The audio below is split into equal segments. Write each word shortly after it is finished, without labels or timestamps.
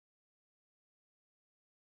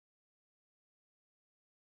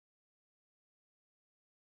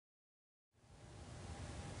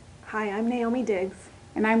Hi, I'm Naomi Diggs.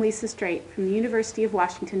 And I'm Lisa Strate from the University of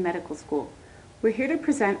Washington Medical School. We're here to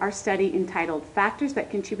present our study entitled Factors that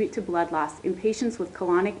Contribute to Blood Loss in Patients with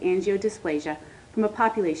Colonic Angiodysplasia from a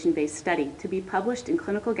population-based study to be published in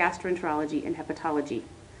Clinical Gastroenterology and Hepatology.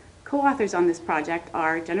 Co-authors on this project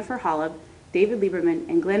are Jennifer Holub, David Lieberman,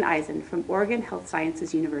 and Glenn Eisen from Oregon Health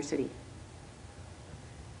Sciences University.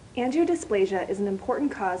 Angiodysplasia is an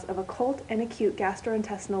important cause of occult and acute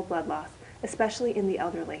gastrointestinal blood loss, especially in the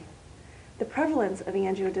elderly. The prevalence of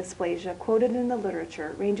angiodysplasia quoted in the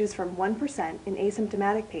literature ranges from 1% in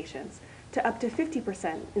asymptomatic patients to up to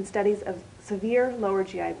 50% in studies of severe lower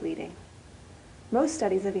GI bleeding. Most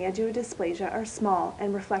studies of angiodysplasia are small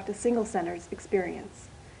and reflect a single center's experience.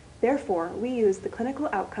 Therefore, we use the Clinical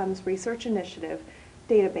Outcomes Research Initiative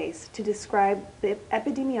database to describe the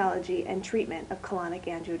epidemiology and treatment of colonic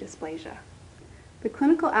angiodysplasia. The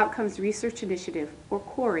Clinical Outcomes Research Initiative, or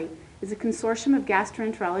CORI, is a consortium of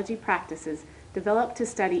gastroenterology practices developed to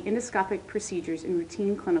study endoscopic procedures in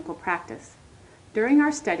routine clinical practice. During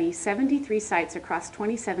our study, 73 sites across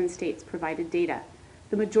 27 states provided data.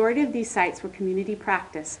 The majority of these sites were community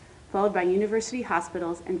practice, followed by university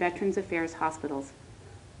hospitals and Veterans Affairs hospitals.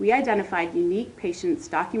 We identified unique patients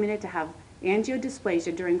documented to have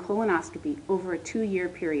angiodysplasia during colonoscopy over a 2-year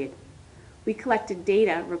period. We collected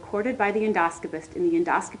data recorded by the endoscopist in the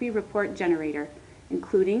endoscopy report generator,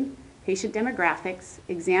 including patient demographics,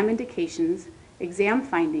 exam indications, exam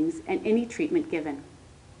findings, and any treatment given.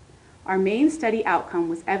 Our main study outcome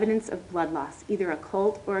was evidence of blood loss, either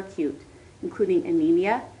occult or acute, including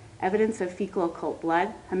anemia, evidence of fecal occult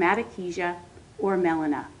blood, hematochezia, or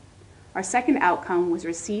melena. Our second outcome was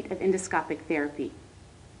receipt of endoscopic therapy.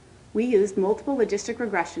 We used multiple logistic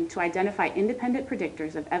regression to identify independent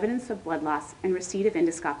predictors of evidence of blood loss and receipt of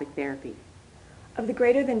endoscopic therapy. Of the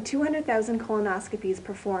greater than 200,000 colonoscopies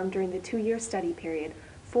performed during the 2-year study period,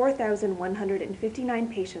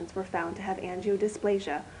 4,159 patients were found to have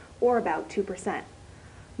angiodysplasia, or about 2%.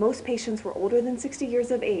 Most patients were older than 60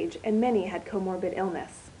 years of age, and many had comorbid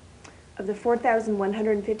illness. Of the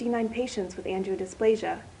 4,159 patients with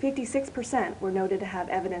angiodysplasia, 56% were noted to have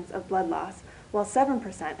evidence of blood loss, while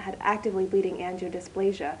 7% had actively bleeding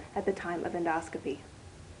angiodysplasia at the time of endoscopy.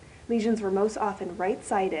 Lesions were most often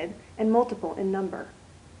right-sided and multiple in number.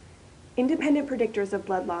 Independent predictors of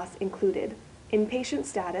blood loss included inpatient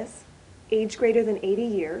status, age greater than 80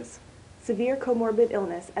 years, severe comorbid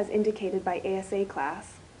illness as indicated by ASA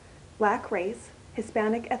class, Black race,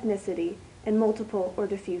 Hispanic ethnicity, and multiple or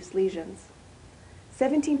diffuse lesions.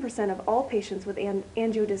 17% of all patients with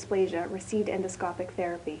angiodysplasia received endoscopic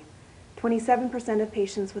therapy. 27% of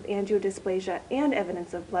patients with angiodysplasia and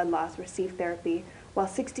evidence of blood loss received therapy, while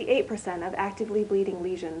 68% of actively bleeding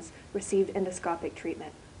lesions received endoscopic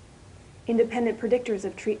treatment. Independent predictors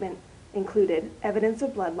of treatment included evidence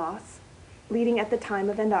of blood loss, bleeding at the time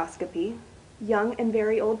of endoscopy, young and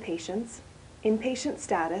very old patients, inpatient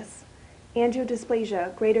status,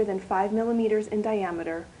 angiodysplasia greater than 5 millimeters in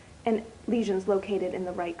diameter, and lesions located in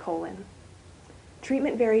the right colon.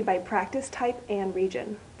 Treatment varied by practice type and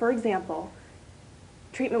region. For example,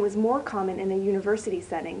 treatment was more common in a university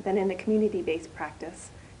setting than in a community-based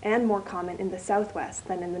practice, and more common in the Southwest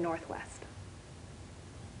than in the Northwest.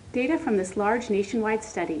 Data from this large nationwide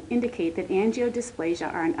study indicate that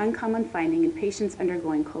angiodysplasia are an uncommon finding in patients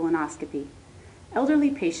undergoing colonoscopy.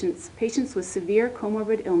 Elderly patients, patients with severe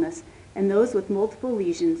comorbid illness, and those with multiple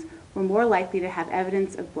lesions were more likely to have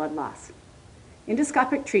evidence of blood loss.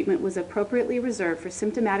 Endoscopic treatment was appropriately reserved for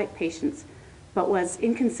symptomatic patients, but was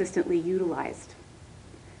inconsistently utilized.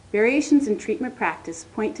 Variations in treatment practice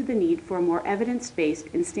point to the need for a more evidence-based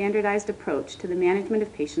and standardized approach to the management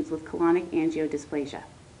of patients with colonic angiodysplasia.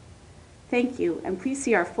 Thank you, and please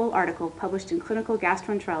see our full article published in Clinical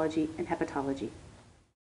Gastroenterology and Hepatology.